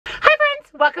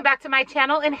welcome back to my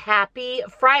channel and happy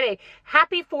Friday.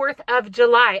 Happy 4th of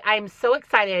July. I'm so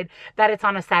excited that it's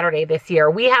on a Saturday this year.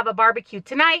 We have a barbecue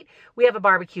tonight. We have a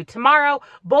barbecue tomorrow,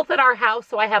 both at our house.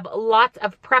 So I have lots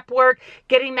of prep work,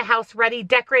 getting the house ready,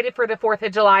 decorated for the 4th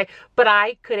of July, but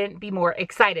I couldn't be more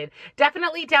excited.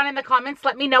 Definitely down in the comments,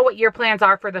 let me know what your plans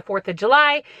are for the 4th of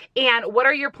July and what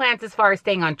are your plans as far as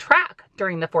staying on track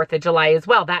during the 4th of July as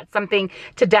well. That's something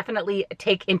to definitely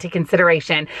take into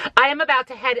consideration. I am about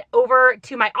to head over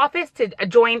to my office to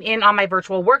join in on my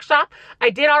virtual workshop.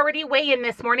 I did already weigh in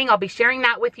this morning. I'll be sharing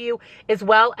that with you as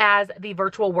well as the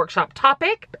virtual workshop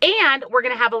topic. And we're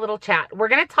going to have a little chat. We're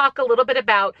going to talk a little bit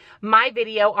about my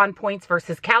video on points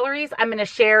versus calories. I'm going to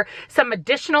share some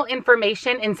additional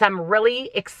information and some really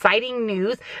exciting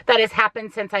news that has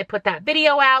happened since I put that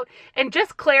video out, and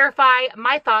just clarify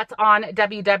my thoughts on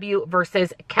WW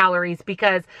versus calories,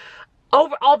 because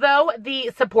although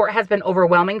the support has been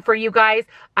overwhelming for you guys,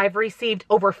 I've received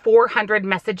over 400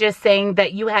 messages saying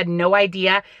that you had no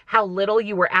idea how little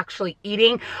you were actually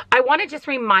eating. I want to just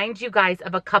remind you guys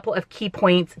of a couple of key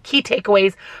points, key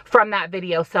takeaways from that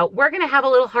video. So we're going to have a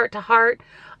little heart to heart,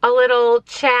 a little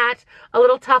chat, a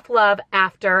little tough love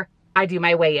after I do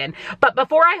my weigh-in. But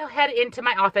before I head into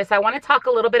my office, I want to talk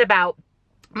a little bit about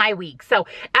my week. So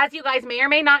as you guys may or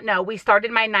may not know, we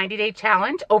started my 90-day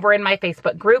challenge over in my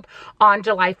Facebook group on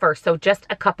July 1st. So just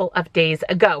a couple of days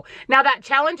ago. Now that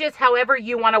challenge is however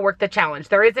you want to work the challenge.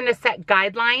 There isn't a set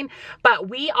guideline, but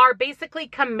we are basically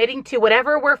committing to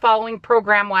whatever we're following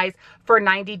program wise for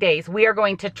 90 days. We are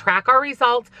going to track our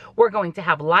results. We're going to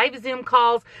have live Zoom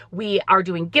calls. We are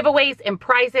doing giveaways and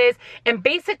prizes. And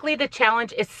basically the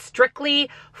challenge is strictly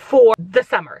for the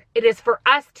summer. It is for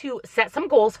us to set some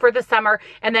goals for the summer.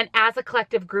 And then as a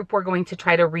collective group, we're going to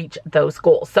try to reach those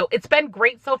goals. So it's been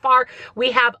great so far.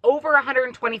 We have over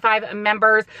 125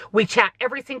 members. We chat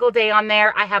every single day on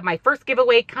there. I have my first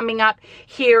giveaway coming up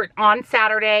here on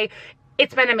Saturday.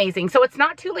 It's been amazing. So it's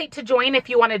not too late to join. If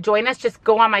you want to join us, just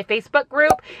go on my Facebook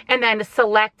group and then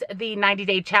select the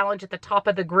 90-day challenge at the top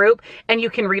of the group, and you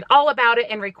can read all about it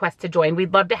and request to join.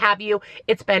 We'd love to have you.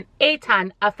 It's been a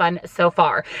ton of fun so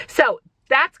far. So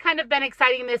that's kind of been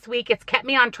exciting this week. It's kept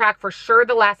me on track for sure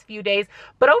the last few days.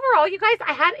 But overall, you guys,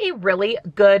 I had a really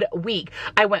good week.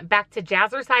 I went back to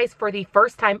jazzercise for the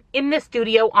first time in the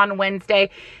studio on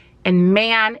Wednesday. And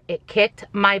man, it kicked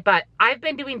my butt. I've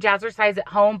been doing jazzercise at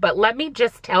home, but let me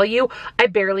just tell you, I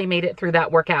barely made it through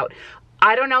that workout.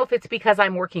 I don't know if it's because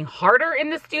I'm working harder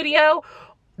in the studio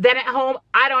than at home.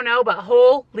 I don't know, but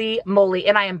holy moly.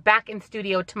 And I am back in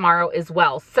studio tomorrow as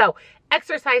well. So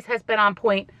exercise has been on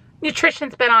point.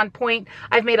 Nutrition's been on point.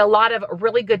 I've made a lot of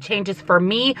really good changes for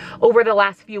me over the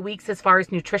last few weeks as far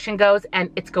as nutrition goes, and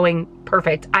it's going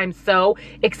perfect. I'm so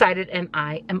excited and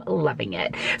I am loving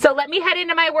it. So let me head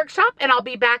into my workshop and I'll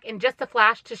be back in just a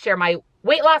flash to share my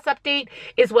weight loss update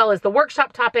as well as the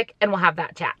workshop topic, and we'll have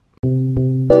that chat.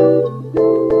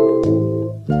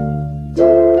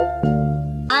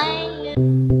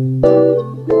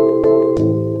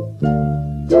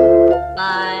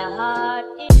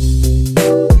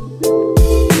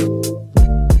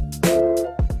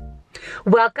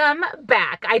 Welcome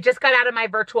back. I just got out of my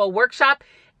virtual workshop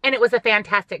and it was a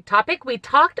fantastic topic. We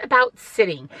talked about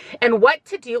sitting and what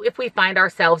to do if we find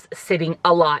ourselves sitting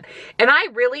a lot. And I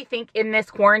really think in this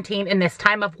quarantine, in this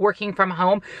time of working from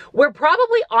home, we're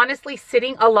probably honestly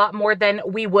sitting a lot more than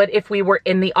we would if we were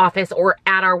in the office or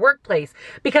at our workplace,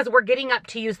 because we're getting up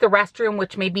to use the restroom,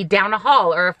 which may be down a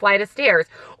hall or a flight of stairs,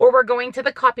 or we're going to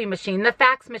the copy machine, the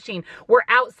fax machine. We're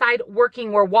outside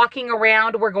working, we're walking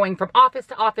around, we're going from office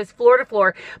to office, floor to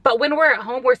floor. But when we're at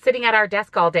home, we're sitting at our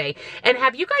desk all day. And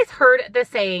have you guys heard the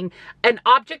saying, an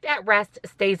object at rest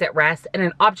stays at rest and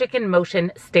an object in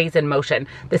motion stays in motion?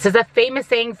 This is a famous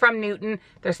saying from Newton.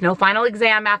 There's no final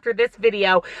exam after this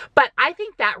video, but I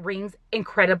think that rings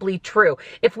incredibly true.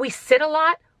 If we sit a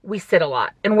lot, we sit a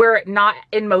lot, and we're not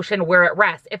in motion, we're at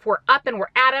rest. If we're up and we're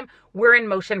at 'em, we're in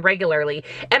motion regularly.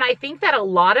 And I think that a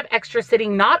lot of extra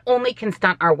sitting not only can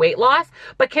stunt our weight loss,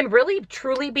 but can really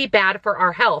truly be bad for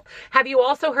our health. Have you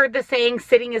also heard the saying,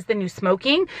 sitting is the new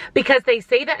smoking? Because they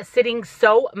say that sitting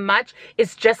so much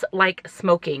is just like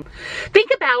smoking. Think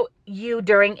about you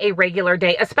during a regular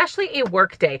day, especially a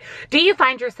work day. Do you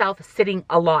find yourself sitting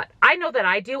a lot? I know that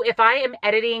I do. If I am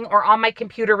editing or on my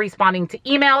computer responding to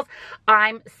emails,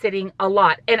 I'm sitting a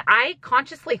lot. And I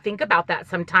consciously think about that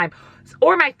sometimes.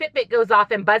 Or my Fitbit goes off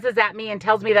and buzzes at me and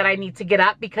tells me that I need to get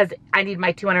up because I need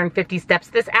my 250 steps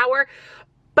this hour.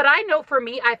 But I know for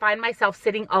me, I find myself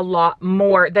sitting a lot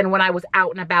more than when I was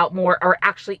out and about more, or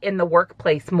actually in the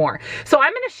workplace more. So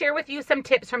I'm going to share with you some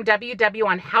tips from WW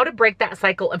on how to break that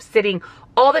cycle of sitting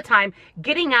all the time,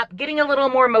 getting up, getting a little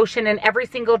more motion in every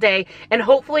single day, and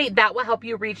hopefully that will help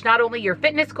you reach not only your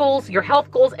fitness goals, your health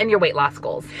goals, and your weight loss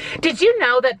goals. Did you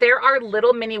know that there are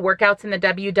little mini workouts in the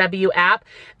WW app?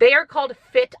 They are called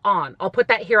Fit On. I'll put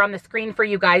that here on the screen for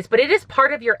you guys, but it is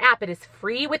part of your app. It is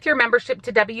free with your membership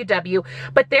to WW,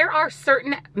 but there are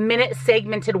certain minute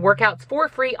segmented workouts for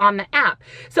free on the app.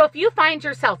 So if you find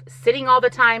yourself sitting all the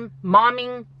time,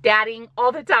 momming, dadding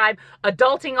all the time,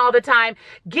 adulting all the time,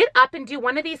 get up and do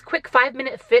one of these quick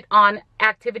 5-minute Fit On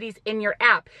activities in your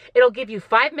app. It'll give you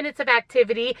 5 minutes of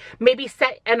activity, maybe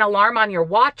set an alarm on your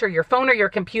watch or your phone or your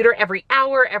computer every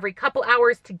hour, every couple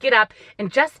hours to get up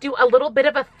and just do a little bit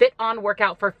of a Fit On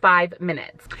workout for 5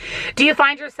 minutes. Do you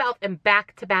find yourself in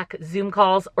back-to-back Zoom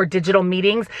calls or digital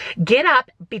meetings? Get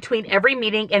up between every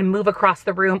meeting and move across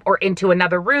the room or into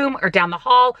another room or down the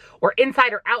hall or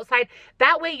inside or outside.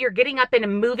 That way you're getting up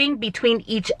and moving between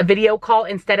each video call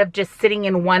instead of just sitting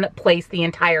in one place the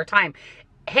entire time.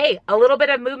 Hey, a little bit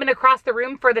of movement across the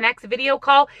room for the next video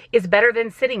call is better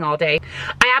than sitting all day.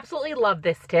 I absolutely love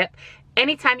this tip.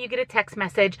 Anytime you get a text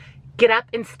message, get up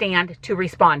and stand to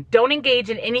respond. Don't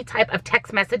engage in any type of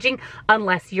text messaging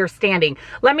unless you're standing.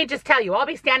 Let me just tell you, I'll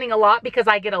be standing a lot because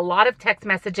I get a lot of text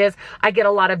messages. I get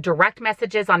a lot of direct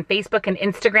messages on Facebook and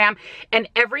Instagram. And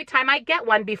every time I get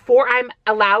one, before I'm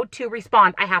allowed to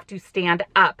respond, I have to stand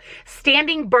up.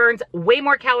 Standing burns way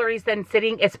more calories than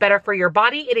sitting. It's better for your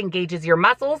body. It engages your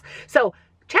muscles. So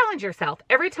challenge yourself.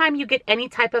 Every time you get any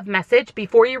type of message,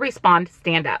 before you respond,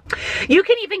 stand up. You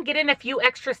can even get in a few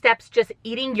extra steps just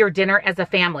eating your dinner as a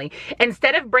family.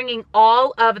 Instead of bringing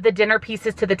all of the dinner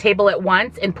pieces to the table at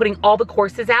once and putting all the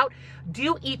courses out,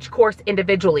 do each course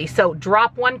individually. So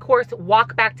drop one course,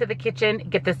 walk back to the kitchen,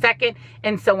 get the second,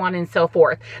 and so on and so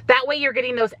forth. That way you're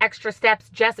getting those extra steps,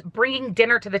 just bringing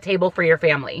dinner to the table for your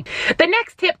family. The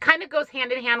next tip kind of goes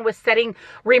hand in hand with setting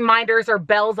reminders or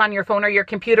bells on your phone or your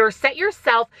computer. Set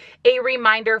yourself a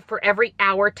reminder for every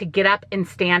hour to get up and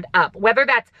stand up, whether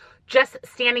that's just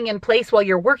standing in place while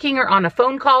you're working or on a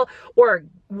phone call or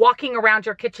walking around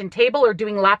your kitchen table or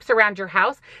doing laps around your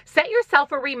house. Set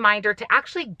yourself a reminder to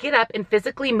actually get up and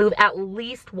physically move at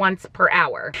least once per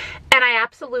hour. And I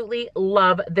absolutely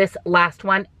love this last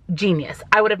one. Genius.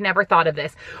 I would have never thought of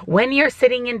this. When you're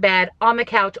sitting in bed, on the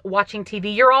couch, watching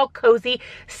TV, you're all cozy,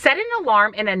 set an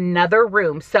alarm in another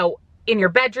room. So in your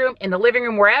bedroom, in the living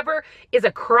room, wherever is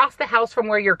across the house from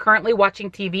where you're currently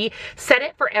watching TV, set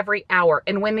it for every hour.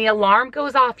 And when the alarm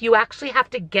goes off, you actually have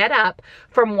to get up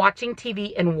from watching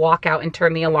TV and walk out and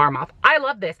turn the alarm off. I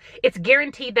love this. It's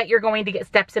guaranteed that you're going to get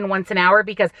steps in once an hour,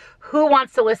 because who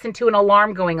wants to listen to an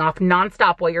alarm going off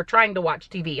nonstop while you're trying to watch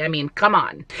TV? I mean, come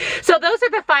on. So those are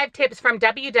the 5 tips from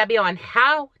WW on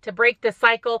how to break the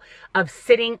cycle of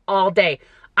sitting all day.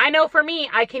 I know for me,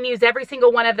 I can use every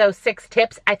single one of those 6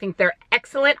 tips. I think they're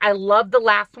excellent. I love the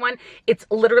last one. It's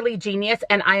literally genius,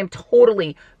 and I am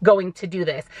totally going to do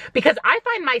this because I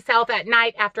find myself at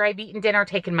night after I've eaten dinner,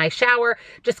 taken my shower,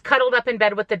 just cuddled up in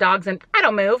bed with the dogs, and I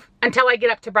don't move until I get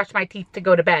up to brush my teeth to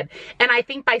go to bed. And I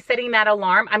think by setting that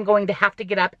alarm, I'm going to have to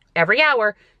get up every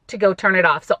hour to go turn it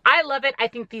off. So I love it. I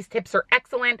think these tips are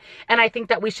excellent, and I think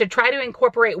that we should try to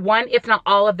incorporate one, if not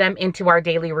all of them, into our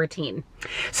daily routine.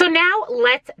 So now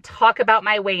let's talk about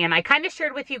my weigh-in. I kind of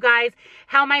shared with you guys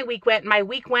how my week went. My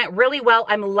week went really well.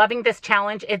 I'm loving this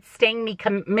challenge. It's staying me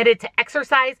committed to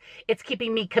exercise. It's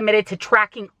keeping me committed to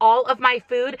tracking all of my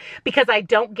food, because I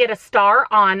don't get a star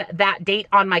on that date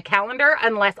on my calendar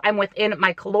unless I'm within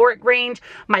my caloric range,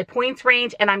 my points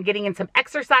range, and I'm getting in some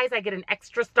exercise. I get an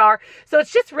extra star. So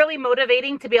it's just really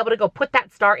motivating to be able to go put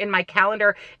that star in my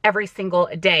calendar every single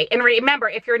day. And remember,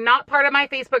 if you're not part of my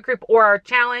Facebook group or our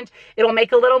challenge, it'll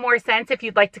make a little more sense if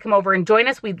you'd like to come over and join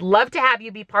us. We'd love to have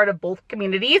you be part of both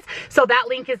communities. So that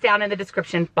link is down in the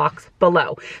description box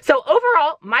below. So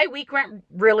overall, my week went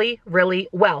really, really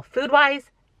well.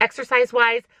 Food-wise,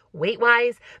 exercise-wise,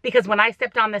 weight-wise, because when I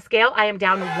stepped on the scale, I am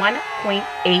down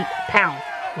 1.8 pounds.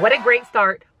 What a great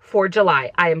start for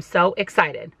July. I am so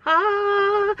excited.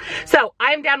 So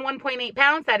I am down 1.8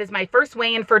 pounds. That is my first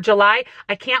weigh-in for July.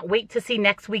 I can't wait to see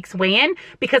next week's weigh-in,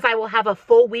 because I will have a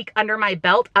full week under my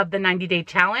belt of the 90-day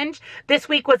challenge. This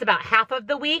week was about half of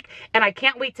the week, and I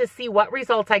can't wait to see what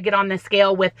results I get on the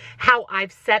scale with how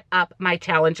I've set up my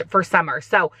challenge for summer.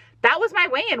 So that was my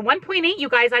weigh-in, 1.8, you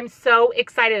guys. I'm so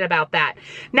excited about that.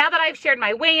 Now that I've shared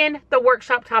my weigh-in, the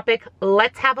workshop topic,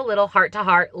 let's have a little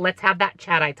heart-to-heart. Let's have that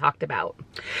chat I talked about.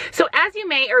 So as you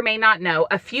may or may not know,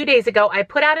 a few days ago, I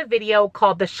put out a video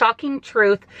called The Shocking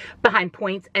Truth Behind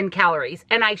Points and Calories.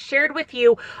 And I shared with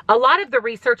you a lot of the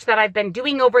research that I've been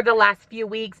doing over the last few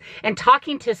weeks and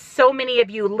talking to so many of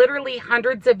you, literally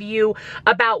hundreds of you,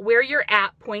 about where you're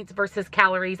at points versus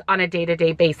calories on a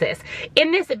day-to-day basis.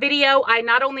 In this video, I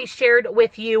not only shared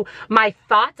with you my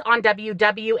thoughts on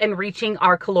WW and reaching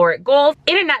our caloric goals.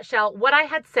 In a nutshell, what I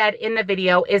had said in the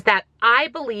video is that I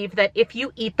believe that if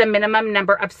you eat the minimum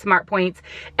number of smart points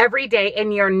every day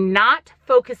and you're not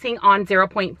focusing on 0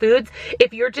 point foods,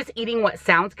 if you're just eating what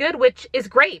sounds good, which is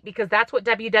great because that's what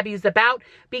WW is about,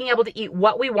 being able to eat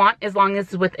what we want as long as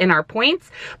it's within our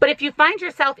points. But if you find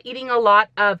yourself eating a lot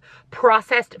of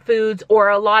processed foods or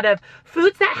a lot of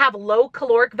foods that have low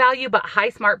caloric value but high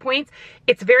smart points,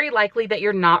 it's very likely that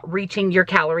you're not reaching your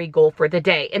calorie goal for the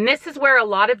day. And this is where a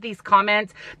lot of these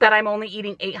comments that I'm only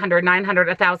eating 800, 900,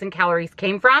 1,000 calories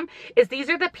came from, is these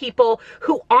are the people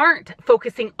who aren't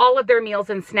focusing all of their meals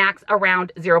and snacks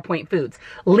around 0 point foods,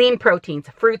 lean proteins,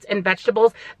 fruits and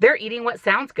vegetables. They're eating what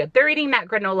sounds good. They're eating that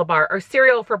granola bar or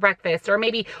cereal for breakfast, or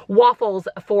maybe waffles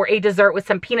for a dessert with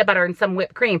some peanut butter and some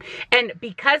whipped cream. And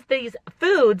because these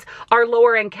foods are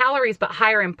lower in calories but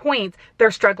higher in points,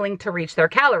 they're struggling to reach their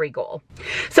calorie goal.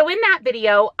 So in that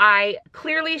video, I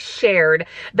clearly shared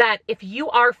that if you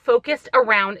are focused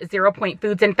around 0 point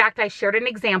foods, in fact, I shared an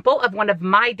example of one of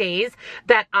my days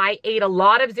that I ate a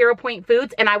lot of 0 point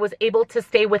foods and I was able to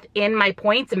stay within my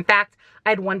points. In fact, I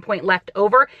had 1 point left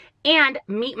over and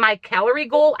meet my calorie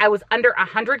goal. I was under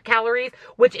 100 calories,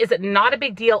 which is not a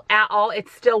big deal at all.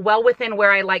 It's still well within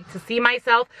where I like to see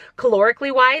myself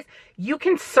calorically wise. You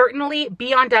can certainly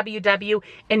be on WW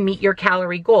and meet your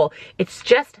calorie goal. It's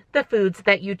just the foods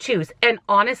that you choose. And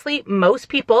honestly, most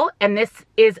people, and this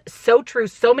is so true,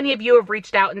 so many of you have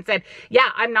reached out and said, yeah,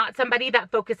 I'm not somebody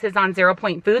that focuses on 0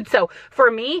 point food. So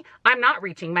for me, I'm not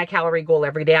reaching my calorie goal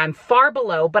every day. I'm far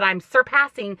below, but I'm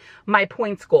surpassing my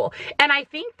points goal. And I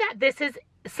think that this is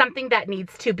something that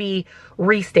needs to be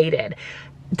restated.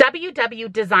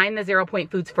 WW designed the 0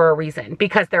 point foods for a reason,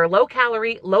 because they're low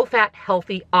calorie, low fat,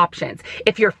 healthy options.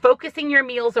 If you're focusing your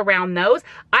meals around those,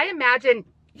 I imagine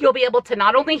you'll be able to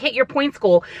not only hit your points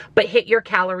goal, but hit your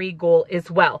calorie goal as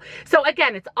well. So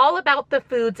again, it's all about the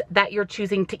foods that you're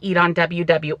choosing to eat on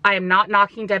WW. I am not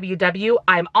knocking WW.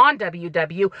 I'm on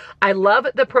WW. I love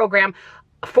the program.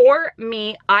 For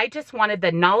me, I just wanted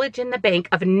the knowledge in the bank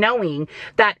of knowing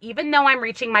that even though I'm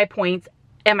reaching my points,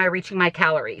 am I reaching my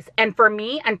calories? And for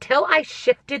me, until I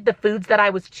shifted the foods that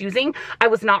I was choosing, I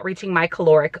was not reaching my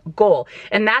caloric goal.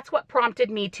 And that's what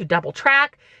prompted me to double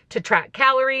track, to track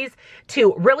calories,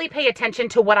 to really pay attention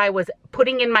to what I was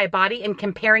putting in my body and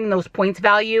comparing those points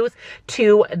values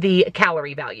to the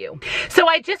calorie value. So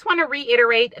I just want to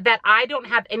reiterate that I don't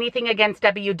have anything against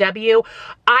WW.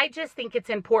 I just think it's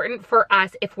important for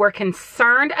us, if we're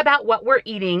concerned about what we're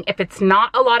eating, if it's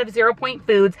not a lot of 0 point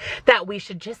foods, that we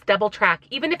should just double track,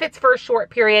 even if it's for a short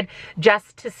period,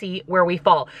 just to see where we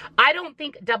fall. I don't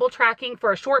think double tracking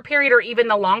for a short period or even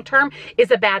the long term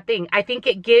is a bad thing. I think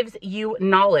it gives you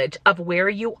knowledge of where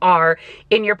you are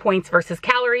in your points versus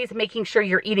calories, making sure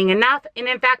you're eating enough, and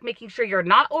in fact, making sure you're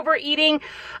not overeating.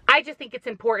 I just think it's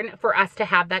important for us to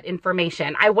have that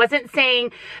information. I wasn't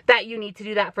saying that you need to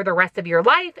do that for the rest of your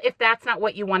life. If that's not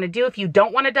what you want to do, if you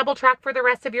don't want to double track for the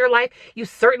rest of your life, you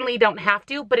certainly don't have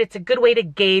to, but it's a good way to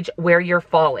gauge where you're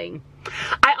falling.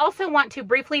 I also want to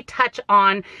briefly touch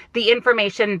on the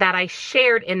information that I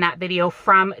shared in that video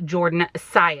from Jordan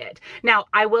Syatt. Now,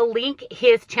 I will link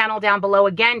his channel down below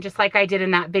again, just like I did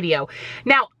in that video.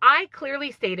 Now, I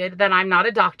clearly stated that I'm not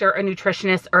a doctor, a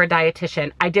nutritionist, or a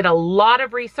dietitian. I did a lot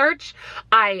of research.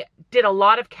 I did a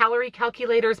lot of calorie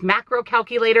calculators, macro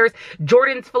calculators,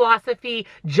 Jordan's philosophy,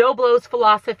 Joe Blow's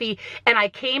philosophy, and I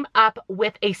came up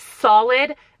with a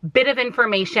solid bit of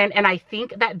information, and I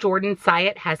think that Jordan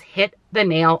Syatt has hit the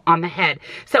nail on the head.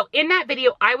 So in that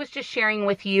video, I was just sharing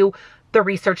with you the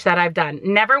research that I've done.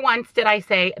 Never once did I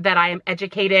say that I am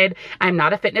educated. I'm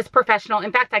not a fitness professional.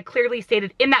 In fact, I clearly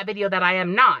stated in that video that I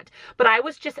am not, but I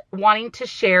was just wanting to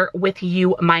share with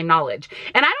you my knowledge.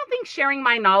 And I don't think sharing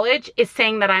my knowledge is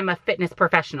saying that I'm a fitness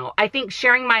professional. I think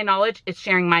sharing my knowledge is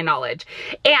sharing my knowledge.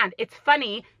 And it's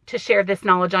funny, to share this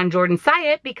knowledge on Jordan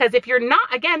SYATT, because if you're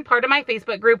not, again, part of my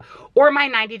Facebook group or my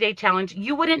 90-day challenge,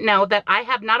 you wouldn't know that I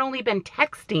have not only been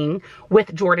texting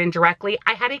with Jordan directly,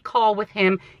 I had a call with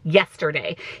him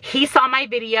yesterday. He saw my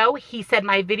video. He said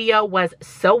my video was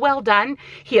so well done.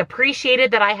 He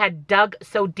appreciated that I had dug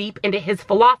so deep into his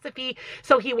philosophy,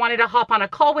 so he wanted to hop on a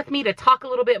call with me to talk a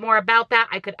little bit more about that.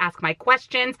 I could ask my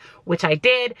questions, which I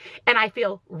did, and I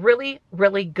feel really,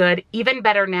 really good, even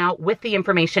better now with the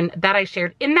information that I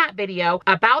shared in that video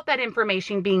about that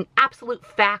information being absolute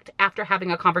fact after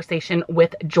having a conversation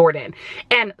with Jordan.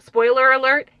 And spoiler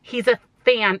alert, he's a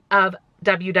fan of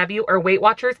WW or Weight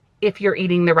Watchers if you're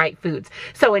eating the right foods.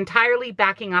 So entirely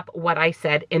backing up what I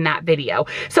said in that video.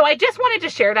 So I just wanted to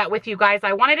share that with you guys.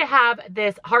 I wanted to have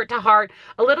this heart to heart,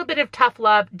 a little bit of tough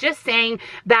love, just saying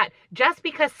that just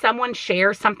because someone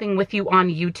shares something with you on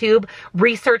YouTube,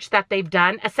 research that they've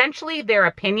done, essentially their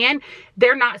opinion,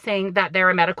 they're not saying that they're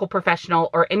a medical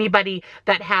professional or anybody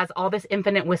that has all this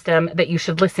infinite wisdom that you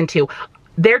should listen to.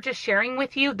 They're just sharing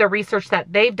with you the research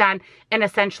that they've done and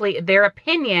essentially their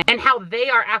opinion and how they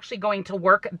are actually going to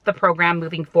work the program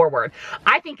moving forward.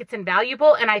 I think it's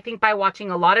invaluable, and I think by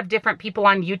watching a lot of different people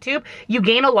on YouTube, you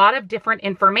gain a lot of different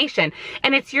information.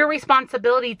 And it's your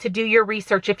responsibility to do your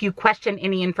research if you question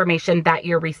any information that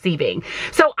you're receiving.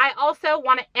 So I also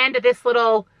want to end this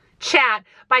little chat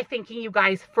by thanking you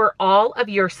guys for all of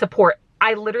your support.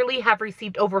 I literally have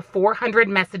received over 400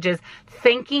 messages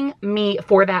thanking me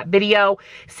for that video,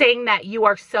 saying that you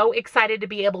are so excited to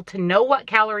be able to know what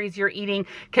calories you're eating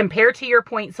compared to your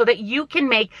point so that you can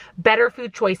make better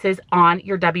food choices on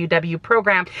your WW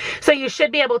program. So you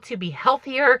should be able to be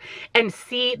healthier and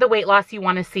see the weight loss you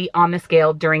want to see on the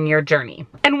scale during your journey.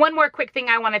 And one more quick thing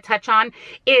I want to touch on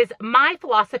is my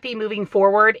philosophy moving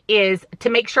forward is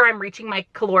to make sure I'm reaching my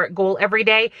caloric goal every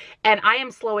day, and I am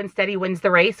slow and steady wins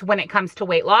the race when it comes to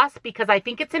weight loss, because I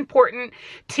think it's important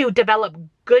to develop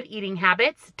good eating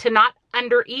habits, to not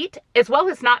undereat as well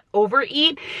as not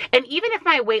overeat. And even if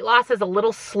my weight loss is a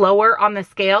little slower on the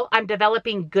scale, I'm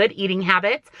developing good eating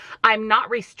habits. I'm not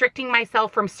restricting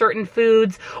myself from certain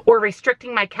foods or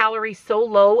restricting my calories so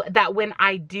low that when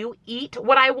I do eat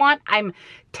what I want, I'm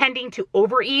tending to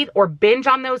overeat or binge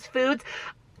on those foods.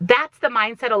 That's the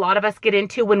mindset a lot of us get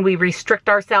into when we restrict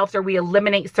ourselves or we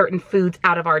eliminate certain foods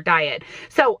out of our diet.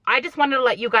 So I just wanted to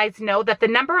let you guys know that the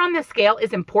number on the scale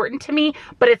is important to me,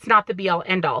 but it's not the be all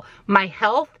end all. My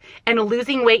health and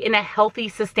losing weight in a healthy,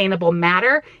 sustainable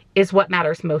manner is what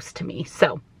matters most to me.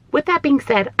 So with that being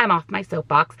said, I'm off my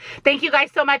soapbox. Thank you guys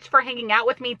so much for hanging out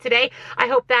with me today. I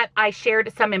hope that I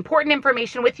shared some important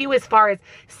information with you as far as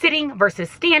sitting versus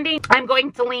standing. I'm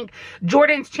going to link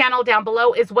Jordan's channel down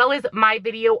below as well as my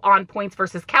video on points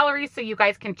versus calories, so you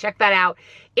guys can check that out.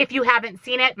 If you haven't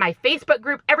seen it, my Facebook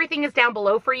group, everything is down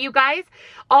below for you guys.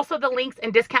 Also the links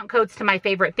and discount codes to my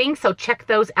favorite things, so check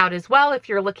those out as well if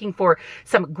you're looking for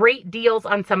some great deals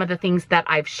on some of the things that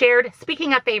I've shared.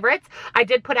 Speaking of favorites, I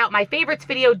did put out my favorites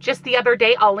video just the other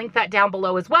day. I'll link that down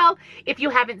below as well. If you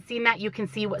haven't seen that, you can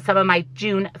see what some of my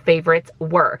June favorites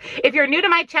were. If you're new to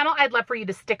my channel, I'd love for you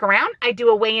to stick around. I do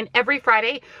a weigh-in every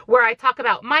Friday where I talk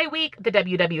about my week, the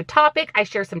WW topic. I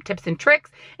share some tips and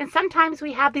tricks, and sometimes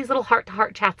we have these little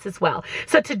heart-to-heart chats as well.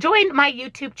 So to join my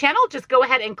YouTube channel, just go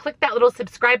ahead and click that little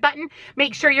subscribe button.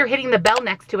 Make sure you're hitting the bell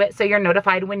next to it so you're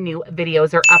notified when new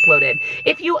videos are uploaded.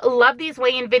 If you love these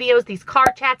weigh-in videos, these car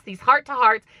chats, these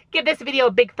heart-to-hearts, give this video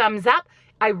a big thumbs up.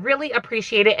 I really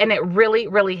appreciate it, and it really,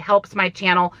 really helps my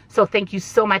channel. So thank you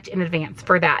so much in advance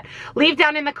for that. Leave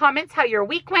down in the comments how your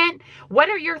week went. What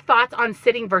are your thoughts on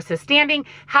sitting versus standing?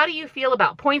 How do you feel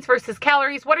about points versus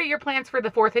calories? What are your plans for the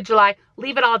 4th of July?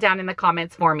 Leave it all down in the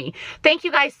comments for me. Thank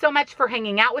you guys so much for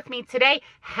hanging out with me today.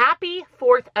 Happy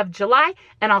 4th of July,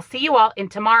 and I'll see you all in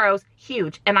tomorrow's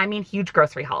huge, and I mean huge,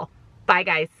 grocery haul. Bye,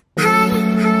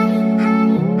 guys.